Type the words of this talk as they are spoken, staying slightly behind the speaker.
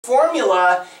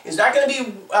formula is not going to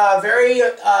be very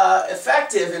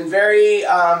effective and very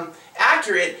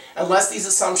accurate unless these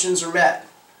assumptions are met.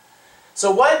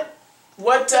 So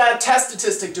what test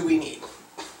statistic do we need?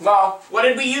 Well, what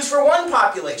did we use for one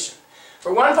population?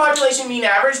 For one population mean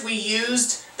average, we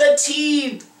used the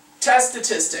t-test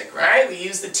statistic, right? We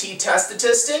used the t-test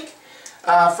statistic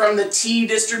from the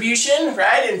t-distribution,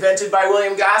 right? Invented by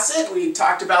William Gossett. We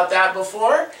talked about that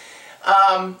before.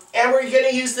 And we're going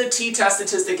to use the t-test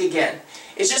statistic again.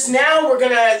 It's just now we're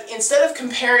going to, instead of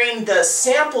comparing the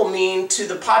sample mean to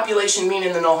the population mean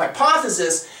in the null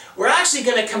hypothesis, we're actually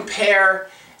going to compare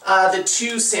the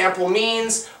two sample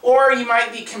means, or you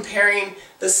might be comparing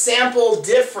the sample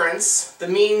difference,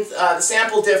 the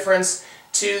sample difference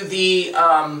to the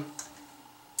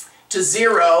to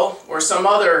 0 or some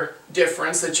other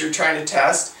difference that you're trying to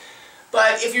test.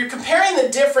 But if you're comparing the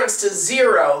difference to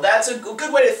 0, that's a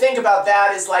good way to think about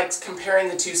that is like comparing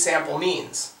the two sample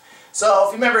means. So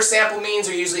if you remember, sample means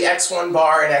are usually x1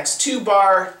 bar and x2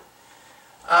 bar.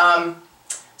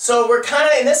 So we're kind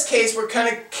of, in this case, we're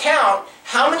going to count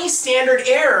how many standard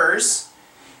errors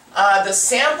the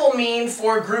sample mean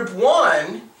for group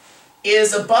 1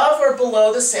 is above or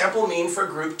below the sample mean for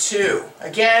group 2.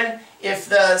 Again, if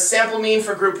the sample mean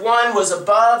for group 1 was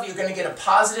above, you're going to get a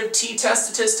positive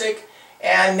t-test statistic,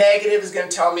 and negative is going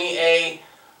to tell me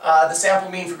the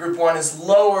sample mean for group 1 is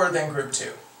lower than group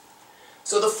 2.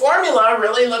 So the formula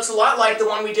really looks a lot like the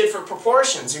one we did for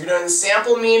proportions. You're doing the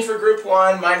sample mean for group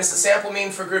 1 minus the sample mean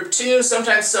for group 2.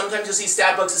 Sometimes you'll see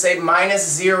stat books that say minus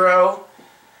 0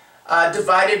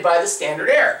 divided by the standard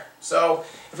error. So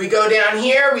if we go down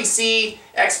here, we see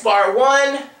x bar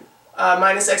 1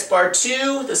 minus x bar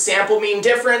 2, the sample mean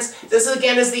difference. This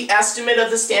again is the estimate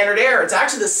of the standard error. It's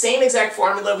actually the same exact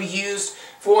formula we used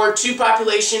for two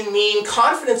population mean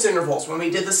confidence intervals when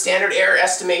we did the standard error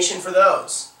estimation for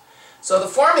those. So the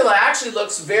formula actually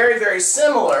looks very, very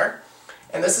similar,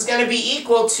 and this is going to be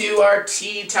equal to our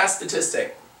t-test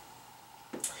statistic.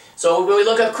 So when we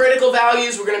look up critical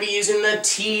values, we're going to be using the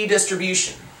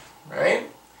t-distribution, right?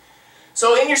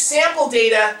 So in your sample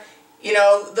data, you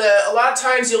know, a lot of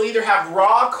times you'll either have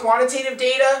raw quantitative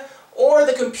data, or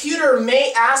the computer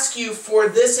may ask you for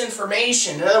this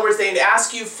information. In other words, they'd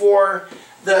ask you for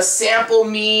the sample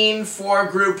mean for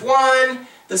group 1,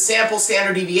 the sample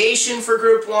standard deviation for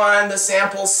group 1, the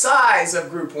sample size of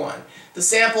group 1, the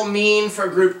sample mean for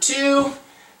group 2,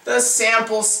 the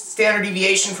sample standard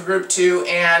deviation for group 2,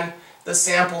 and the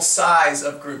sample size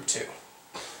of group 2.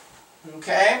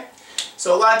 Okay?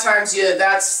 So a lot of times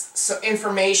that's some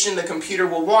information the computer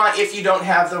will want if you don't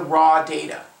have the raw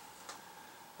data.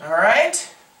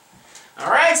 Alright?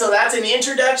 Alright, so that's an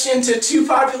introduction to two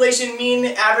population mean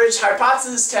average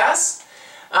hypothesis tests.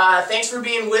 Thanks for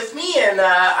being with me, and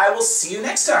I will see you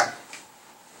next time.